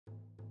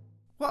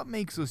What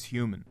makes us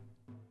human?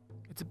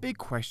 It's a big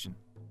question.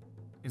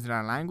 Is it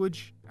our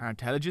language, our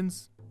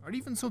intelligence, or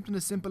even something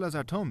as simple as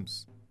our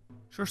thumbs?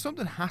 Sure,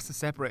 something has to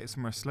separate us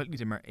from our slightly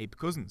dimmer ape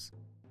cousins.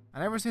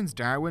 And ever since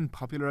Darwin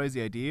popularised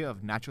the idea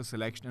of natural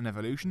selection and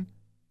evolution,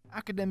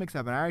 academics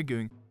have been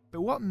arguing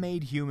about what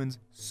made humans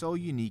so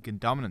unique and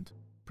dominant.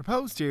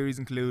 Proposed theories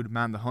include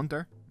man the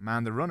hunter,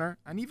 man the runner,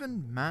 and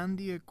even man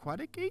the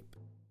aquatic ape.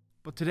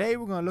 But today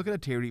we're going to look at a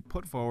theory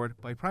put forward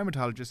by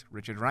primatologist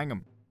Richard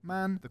Wrangham,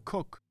 man the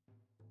cook.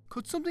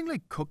 Could something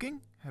like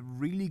cooking have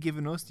really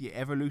given us the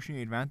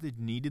evolutionary advantage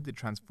needed to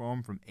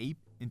transform from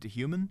ape into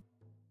human?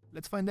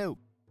 Let's find out.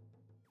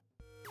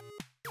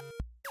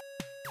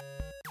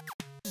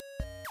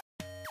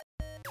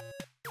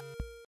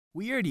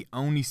 We are the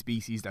only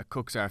species that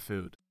cooks our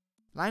food.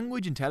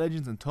 Language,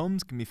 intelligence and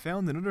thumbs can be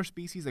found in other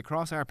species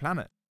across our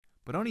planet,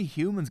 but only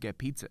humans get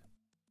pizza.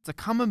 It's a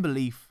common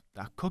belief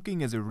that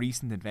cooking is a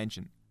recent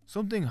invention,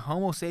 something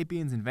Homo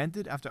sapiens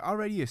invented after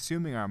already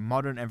assuming our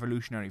modern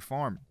evolutionary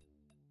form.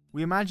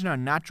 We imagine our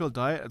natural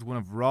diet as one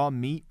of raw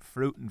meat,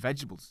 fruit and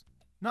vegetables,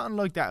 not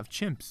unlike that of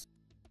chimps.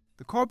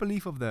 The core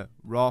belief of the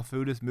raw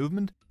foodist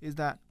movement is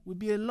that we'd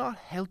be a lot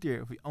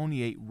healthier if we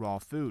only ate raw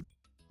food.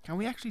 Can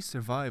we actually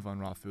survive on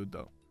raw food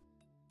though?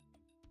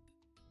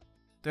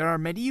 There are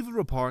medieval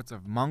reports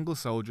of Mongol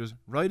soldiers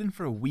riding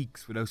for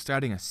weeks without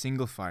starting a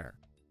single fire,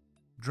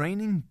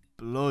 draining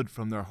blood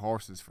from their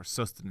horses for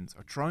sustenance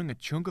or throwing a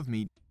chunk of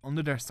meat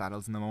under their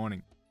saddles in the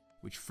morning,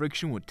 which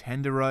friction would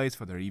tenderize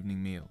for their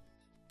evening meal,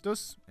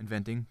 thus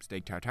inventing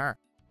steak tartare.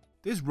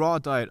 This raw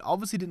diet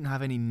obviously didn't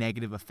have any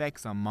negative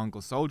effects on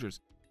Mongol soldiers,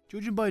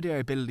 judging by their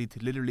ability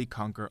to literally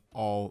conquer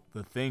all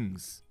the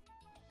things.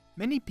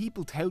 Many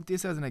people tout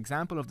this as an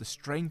example of the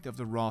strength of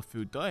the raw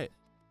food diet,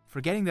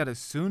 forgetting that as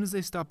soon as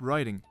they stopped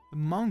riding, the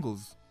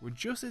Mongols were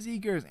just as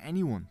eager as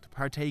anyone to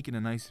partake in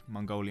a nice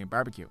Mongolian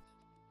barbecue.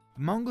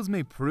 The Mongols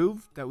may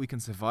prove that we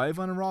can survive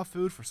on raw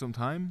food for some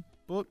time,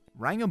 but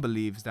Wrangham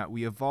believes that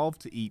we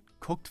evolved to eat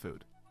cooked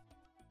food.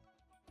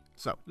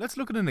 So, let's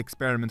look at an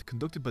experiment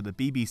conducted by the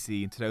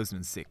BBC in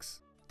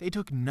 2006. They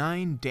took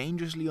 9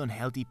 dangerously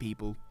unhealthy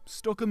people,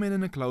 stuck them in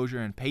an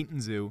enclosure in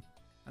Payton Zoo,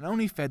 and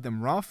only fed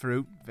them raw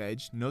fruit,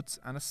 veg, nuts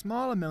and a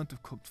small amount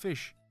of cooked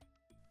fish.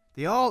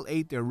 They all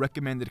ate their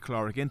recommended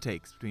caloric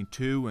intakes between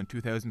 2 and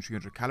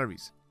 2,300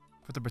 calories.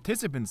 For the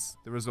participants,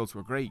 the results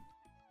were great.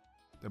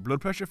 Their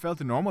blood pressure fell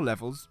to normal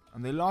levels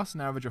and they lost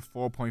an average of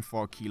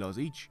 4.4 kilos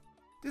each.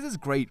 This is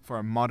great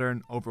for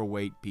modern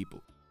overweight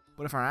people.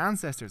 But if our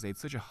ancestors ate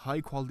such a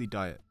high quality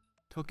diet,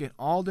 took in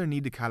all their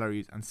needed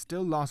calories and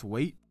still lost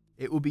weight,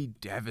 it would be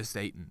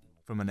devastating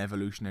from an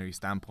evolutionary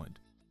standpoint.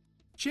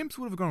 Chimps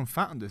would have grown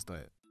fat on this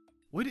diet.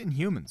 Why didn't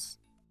humans?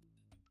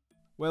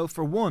 Well,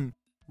 for one,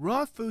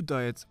 raw food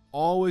diets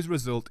always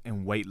result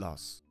in weight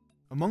loss.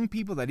 Among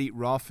people that eat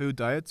raw food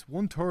diets,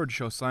 1/3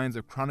 show signs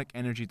of chronic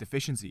energy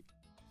deficiency.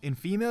 In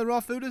female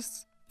raw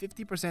foodists,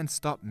 50%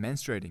 stop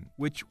menstruating,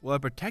 which, while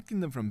protecting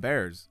them from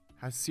bears,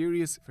 has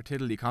serious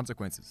fertility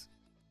consequences.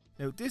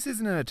 Now, this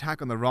isn't an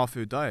attack on the raw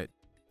food diet,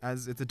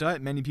 as it's a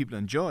diet many people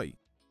enjoy.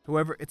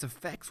 However, its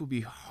effects will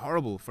be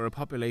horrible for a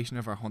population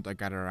of our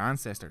hunter-gatherer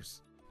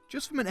ancestors.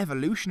 Just from an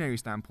evolutionary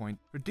standpoint,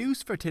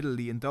 reduced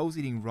fertility in those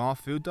eating raw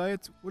food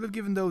diets would have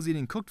given those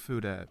eating cooked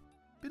food a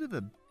bit of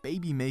a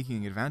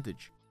baby-making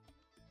advantage.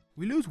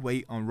 We lose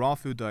weight on raw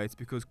food diets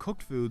because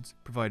cooked foods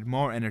provide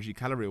more energy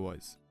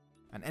calorie-wise,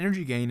 and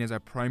energy gain is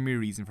our primary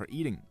reason for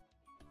eating.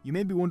 You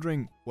may be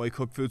wondering why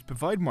cooked foods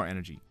provide more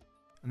energy,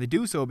 and they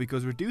do so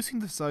because reducing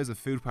the size of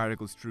food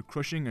particles through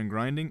crushing and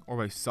grinding or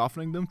by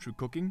softening them through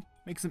cooking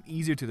makes them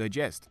easier to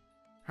digest.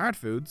 Hard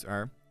foods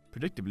are,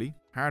 predictably,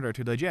 harder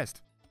to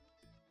digest,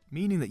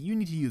 meaning that you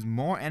need to use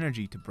more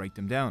energy to break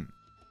them down.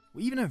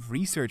 We even have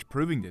research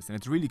proving this, and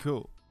it's really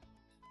cool.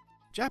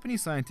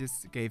 Japanese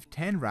scientists gave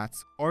 10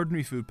 rats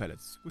ordinary food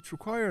pellets, which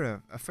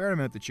require a fair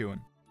amount of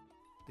chewing.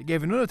 They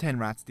gave another 10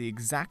 rats the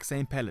exact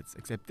same pellets,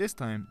 except this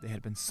time they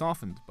had been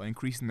softened by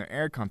increasing their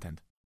air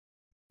content.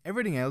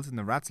 Everything else in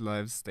the rats'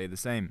 lives stayed the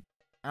same.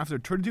 After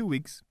 32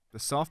 weeks, the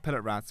soft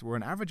pellet rats were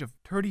an average of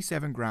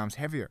 37 grams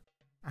heavier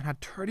and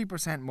had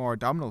 30% more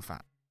abdominal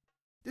fat.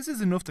 This is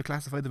enough to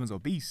classify them as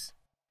obese.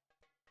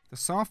 The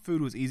soft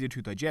food was easier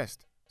to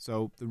digest,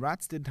 so the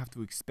rats didn't have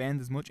to expend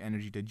as much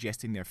energy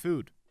digesting their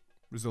food,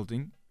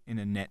 resulting in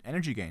a net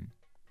energy gain.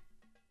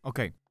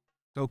 Okay,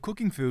 so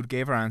cooking food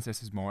gave our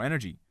ancestors more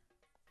energy.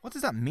 What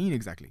does that mean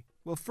exactly?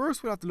 Well,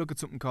 first we'll have to look at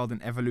something called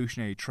an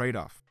evolutionary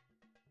trade-off.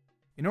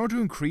 In order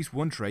to increase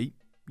one trait,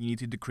 you need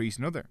to decrease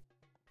another.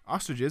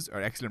 Ostriches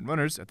are excellent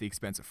runners at the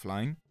expense of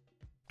flying.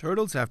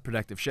 Turtles have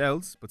protective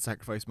shells, but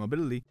sacrifice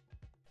mobility.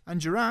 And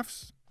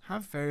giraffes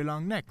have very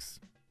long necks,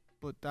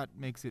 but that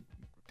makes it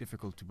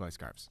difficult to buy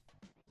scarves.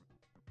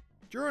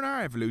 During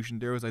our evolution,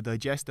 there was a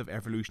digestive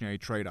evolutionary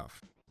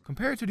trade-off.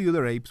 Compared to the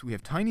other apes, we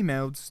have tiny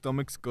mouths,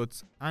 stomachs,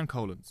 guts, and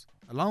colons,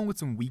 along with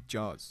some weak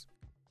jaws.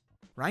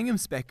 Wrangham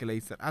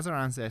speculates that as our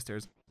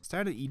ancestors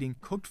started eating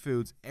cooked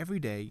foods every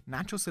day,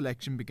 natural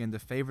selection began to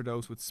favour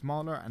those with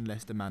smaller and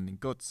less demanding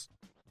guts.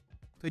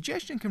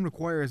 Digestion can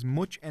require as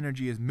much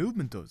energy as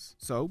movement does,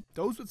 so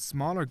those with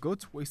smaller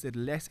guts wasted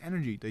less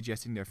energy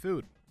digesting their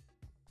food.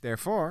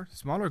 Therefore,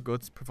 smaller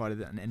guts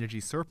provided an energy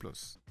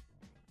surplus.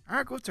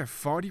 Our guts are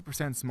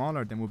 40%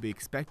 smaller than would be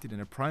expected in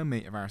a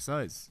primate of our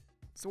size.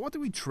 So what do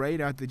we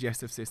trade our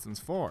digestive systems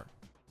for?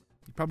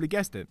 You probably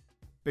guessed it,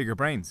 bigger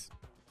brains.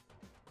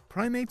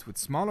 Primates with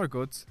smaller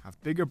guts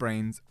have bigger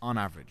brains on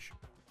average.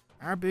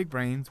 Our big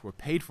brains were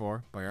paid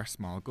for by our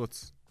small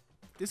guts.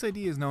 This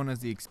idea is known as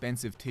the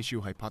expensive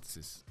tissue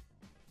hypothesis.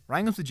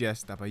 Wrangham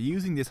suggests that by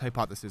using this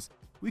hypothesis,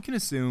 we can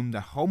assume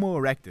that Homo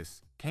erectus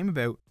came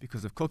about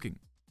because of cooking.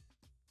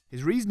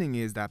 His reasoning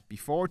is that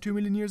before 2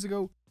 million years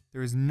ago,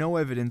 there is no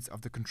evidence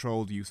of the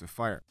controlled use of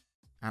fire.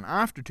 And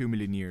after 2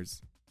 million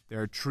years,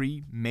 there are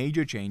 3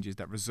 major changes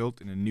that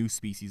result in a new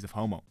species of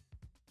Homo.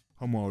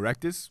 Homo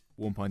erectus,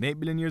 1.8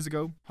 billion years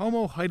ago,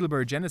 Homo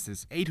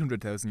heidelbergensis,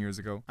 800,000 years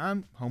ago,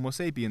 and Homo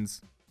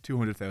sapiens,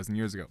 200,000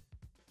 years ago.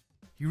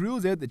 He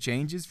rules out the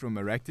changes from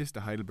erectus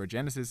to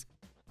heidelbergensis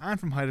and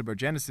from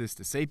heidelbergensis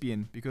to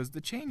sapien because the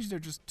changes are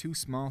just too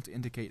small to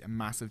indicate a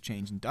massive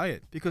change in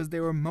diet, because they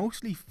were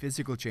mostly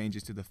physical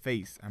changes to the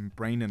face and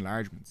brain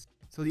enlargements.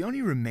 So the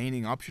only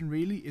remaining option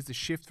really is the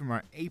shift from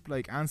our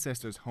ape-like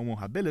ancestors Homo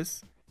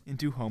habilis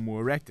into Homo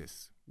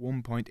erectus,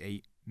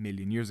 1.8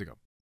 million years ago.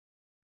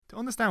 To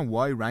understand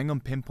why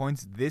Wrangham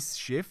pinpoints this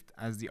shift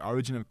as the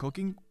origin of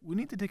cooking, we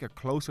need to take a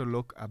closer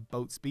look at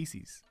both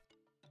species.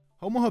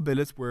 Homo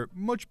habilis were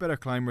much better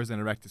climbers than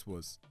erectus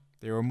was.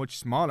 They were much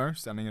smaller,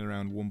 standing at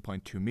around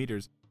 1.2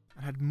 meters,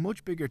 and had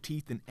much bigger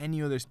teeth than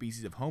any other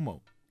species of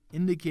Homo,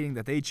 indicating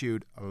that they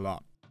chewed a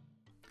lot.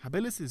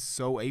 Habilis is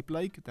so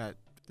ape-like that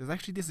there's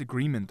actually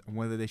disagreement on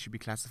whether they should be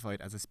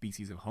classified as a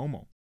species of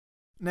Homo.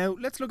 Now,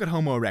 let's look at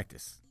Homo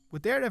erectus.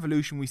 With their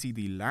evolution, we see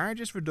the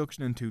largest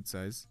reduction in tooth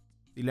size,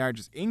 the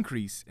largest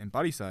increase in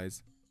body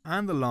size,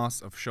 and the loss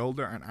of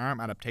shoulder and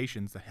arm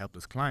adaptations that helped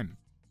us climb.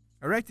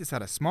 Erectus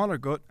had a smaller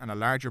gut and a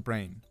larger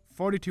brain,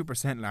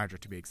 42% larger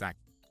to be exact.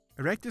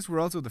 Erectus were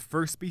also the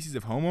first species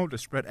of Homo to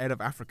spread out of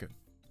Africa.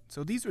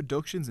 So these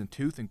reductions in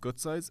tooth and gut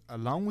size,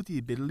 along with the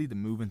ability to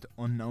move into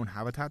unknown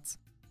habitats,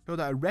 show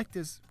that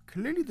Erectus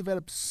clearly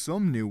developed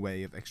some new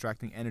way of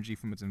extracting energy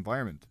from its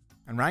environment,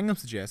 and Wrangham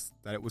suggests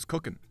that it was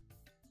cooking.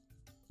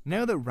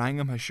 Now that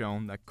Wrangham has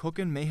shown that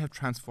cooking may have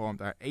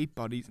transformed our ape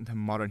bodies into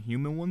modern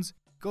human ones,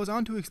 he goes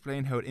on to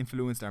explain how it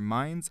influenced our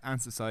minds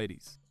and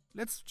societies.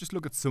 Let's just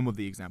look at some of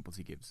the examples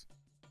he gives.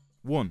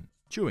 1.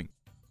 Chewing.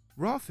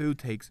 Raw food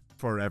takes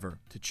forever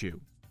to chew.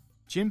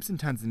 Chimps in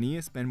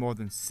Tanzania spend more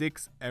than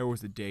 6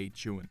 hours a day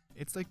chewing.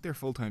 It's like their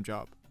full-time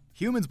job.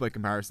 Humans, by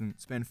comparison,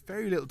 spend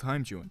very little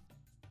time chewing.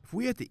 If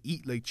we had to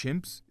eat like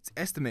chimps, it's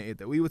estimated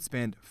that we would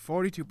spend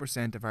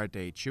 42% of our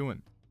day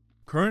chewing.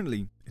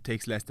 Currently, it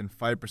takes less than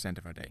 5%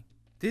 of our day.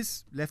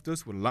 This left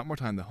us with a lot more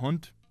time to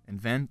hunt,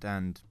 invent,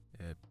 and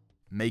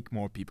make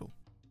more people.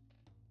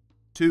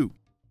 2.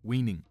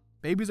 Weaning.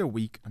 Babies are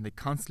weak and they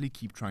constantly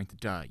keep trying to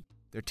die.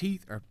 Their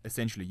teeth are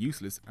essentially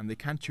useless and they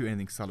can't chew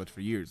anything solid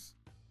for years.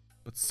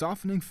 But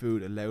softening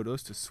food allowed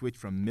us to switch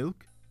from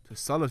milk to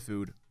solid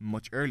food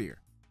much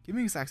earlier,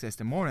 giving us access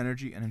to more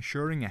energy and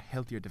ensuring a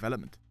healthier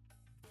development.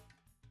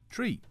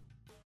 3.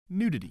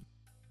 Nudity.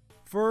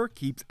 Fur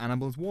keeps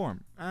animals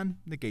warm and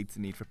negates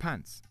the need for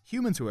pants.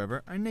 Humans,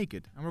 however, are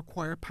naked and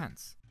require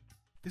pants.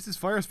 This is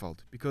fire's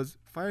fault because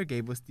fire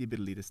gave us the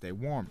ability to stay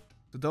warm,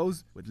 so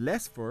those with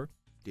less fur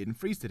didn't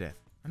freeze to death.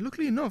 And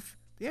luckily enough,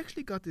 they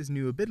actually got this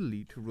new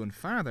ability to run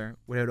farther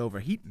without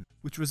overheating,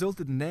 which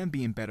resulted in them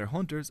being better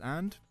hunters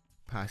and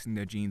passing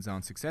their genes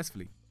on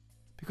successfully.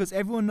 Because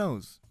everyone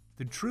knows,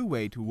 the true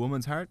way to a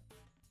woman's heart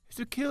is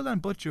to kill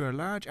and butcher a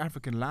large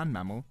African land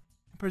mammal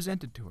and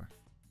present it to her.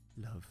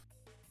 Love.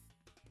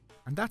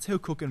 And that's how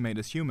cooking made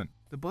us human.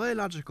 The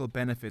biological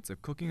benefits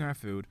of cooking our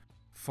food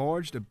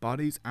forged the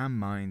bodies and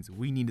minds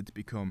we needed to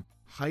become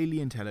highly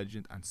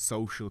intelligent and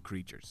social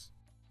creatures.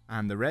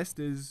 And the rest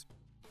is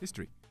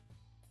history.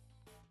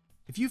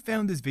 If you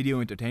found this video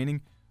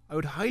entertaining, I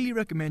would highly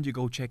recommend you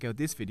go check out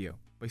this video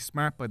by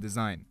Smart by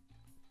Design.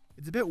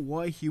 It's about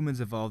why humans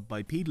evolved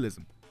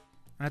bipedalism,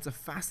 and it's a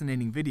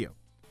fascinating video.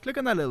 Click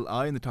on that little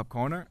eye in the top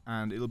corner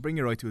and it'll bring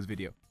you right to his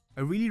video.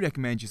 I really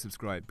recommend you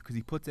subscribe because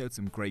he puts out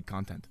some great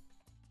content.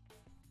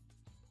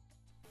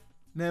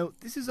 Now,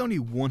 this is only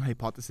one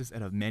hypothesis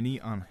out of many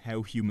on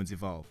how humans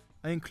evolved.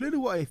 I included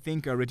what I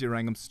think are Richard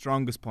Wrangham's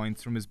strongest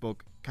points from his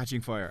book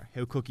Catching Fire: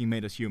 How Cooking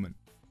Made Us Human.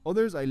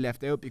 Others I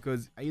left out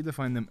because I either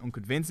find them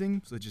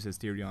unconvincing, such as his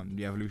theory on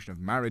the evolution of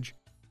marriage,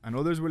 and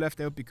others were left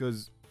out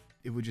because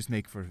it would just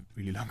make for a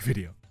really long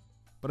video.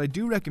 But I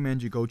do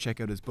recommend you go check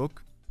out his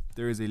book.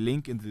 There is a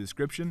link in the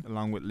description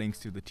along with links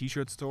to the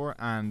t-shirt store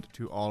and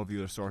to all of the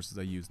other sources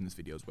I used in this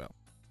video as well.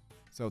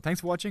 So thanks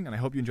for watching and I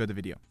hope you enjoyed the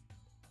video.